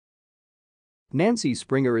Nancy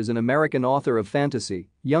Springer is an American author of fantasy,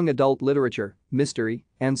 young adult literature, mystery,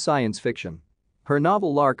 and science fiction. Her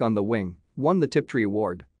novel Larque on the Wing won the Tiptree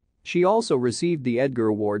Award. She also received the Edgar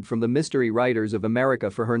Award from the Mystery Writers of America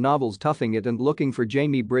for her novels Toughing It and Looking for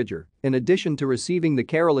Jamie Bridger, in addition to receiving the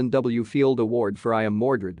Carolyn W. Field Award for I Am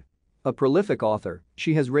Mordred. A prolific author,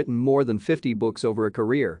 she has written more than 50 books over a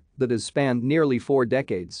career that has spanned nearly 4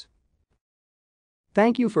 decades.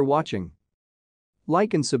 Thank you for watching.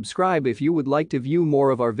 Like and subscribe if you would like to view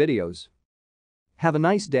more of our videos. Have a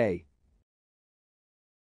nice day.